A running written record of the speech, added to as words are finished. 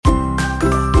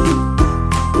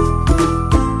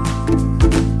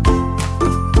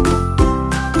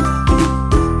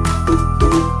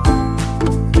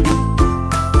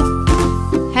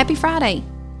Friday.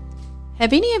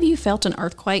 Have any of you felt an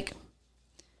earthquake?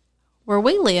 Where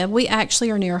we live, we actually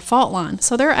are near a fault line,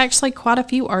 so there are actually quite a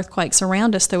few earthquakes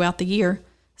around us throughout the year.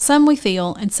 Some we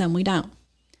feel and some we don't.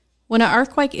 When an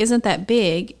earthquake isn't that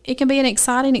big, it can be an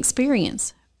exciting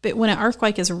experience, but when an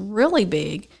earthquake is really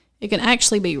big, it can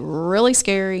actually be really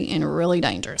scary and really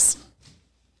dangerous.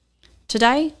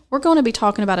 Today, we're going to be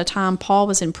talking about a time Paul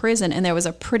was in prison and there was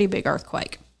a pretty big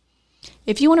earthquake.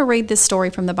 If you want to read this story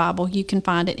from the Bible, you can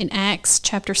find it in Acts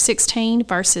chapter 16,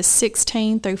 verses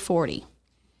 16 through 40.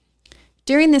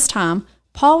 During this time,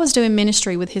 Paul was doing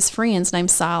ministry with his friends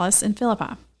named Silas and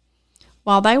Philippi.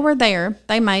 While they were there,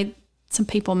 they made some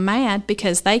people mad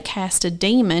because they cast a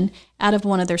demon out of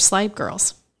one of their slave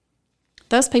girls.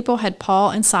 Those people had Paul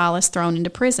and Silas thrown into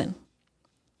prison.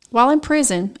 While in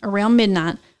prison, around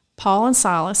midnight, Paul and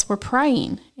Silas were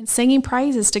praying and singing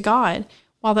praises to God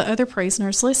while the other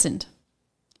prisoners listened.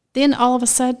 Then all of a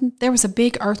sudden, there was a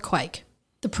big earthquake.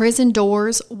 The prison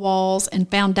doors, walls, and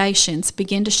foundations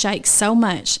began to shake so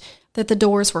much that the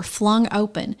doors were flung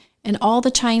open and all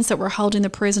the chains that were holding the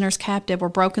prisoners captive were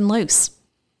broken loose.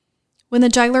 When the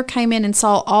jailer came in and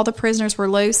saw all the prisoners were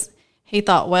loose, he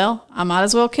thought, well, I might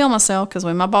as well kill myself because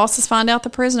when my bosses find out the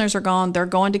prisoners are gone, they're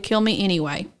going to kill me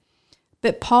anyway.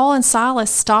 But Paul and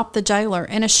Silas stopped the jailer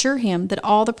and assured him that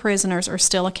all the prisoners are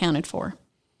still accounted for.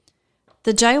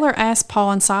 The jailer asked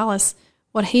Paul and Silas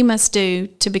what he must do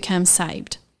to become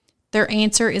saved. Their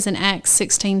answer is in Acts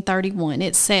 16:31.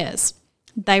 It says,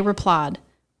 they replied,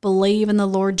 believe in the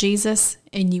Lord Jesus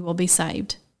and you will be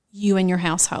saved, you and your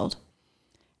household.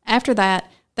 After that,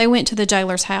 they went to the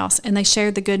jailer's house and they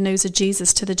shared the good news of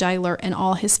Jesus to the jailer and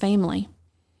all his family.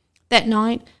 That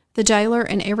night, the jailer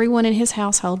and everyone in his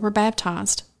household were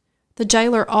baptized. The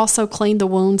jailer also cleaned the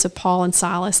wounds of Paul and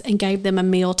Silas and gave them a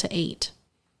meal to eat.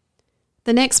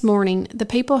 The next morning, the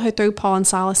people who threw Paul and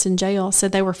Silas in jail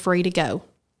said they were free to go.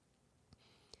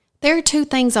 There are two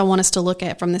things I want us to look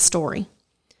at from this story.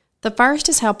 The first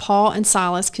is how Paul and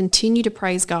Silas continued to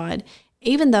praise God,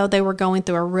 even though they were going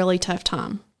through a really tough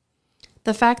time.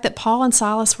 The fact that Paul and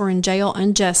Silas were in jail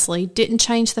unjustly didn't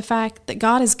change the fact that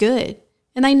God is good,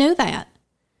 and they knew that.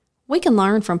 We can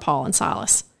learn from Paul and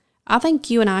Silas. I think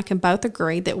you and I can both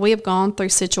agree that we have gone through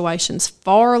situations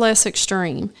far less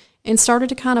extreme and started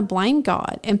to kind of blame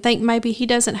God and think maybe He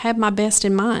doesn't have my best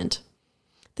in mind.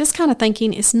 This kind of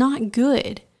thinking is not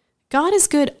good. God is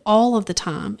good all of the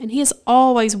time, and He is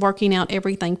always working out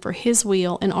everything for His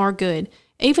will and our good,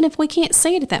 even if we can't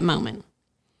see it at that moment.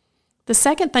 The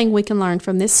second thing we can learn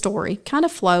from this story kind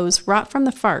of flows right from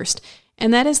the first,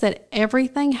 and that is that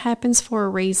everything happens for a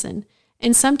reason,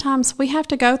 and sometimes we have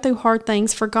to go through hard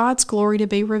things for God's glory to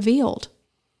be revealed.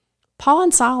 Paul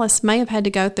and Silas may have had to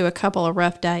go through a couple of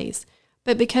rough days,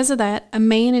 but because of that, a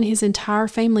man and his entire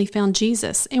family found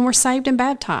Jesus and were saved and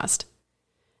baptized.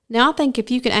 Now, I think if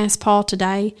you could ask Paul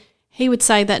today, he would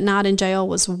say that night in jail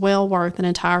was well worth an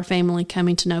entire family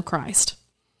coming to know Christ.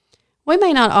 We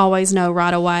may not always know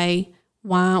right away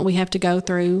why we have to go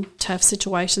through tough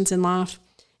situations in life,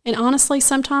 and honestly,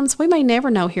 sometimes we may never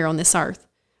know here on this earth,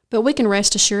 but we can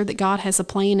rest assured that God has a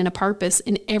plan and a purpose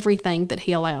in everything that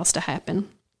He allows to happen.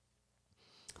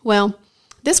 Well,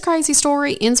 this crazy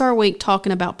story ends our week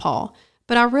talking about Paul,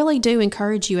 but I really do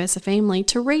encourage you as a family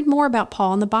to read more about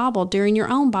Paul in the Bible during your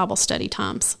own Bible study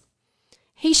times.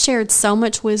 He shared so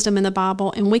much wisdom in the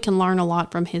Bible, and we can learn a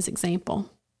lot from his example.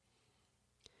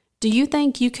 Do you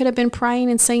think you could have been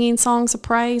praying and singing songs of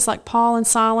praise like Paul and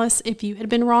Silas if you had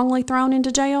been wrongly thrown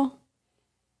into jail?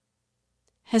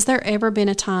 Has there ever been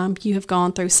a time you have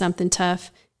gone through something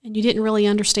tough and you didn't really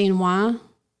understand why?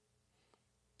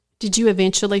 Did you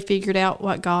eventually figure out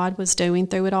what God was doing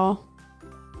through it all?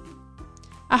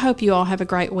 I hope you all have a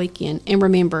great weekend, and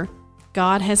remember,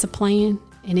 God has a plan,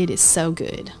 and it is so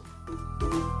good.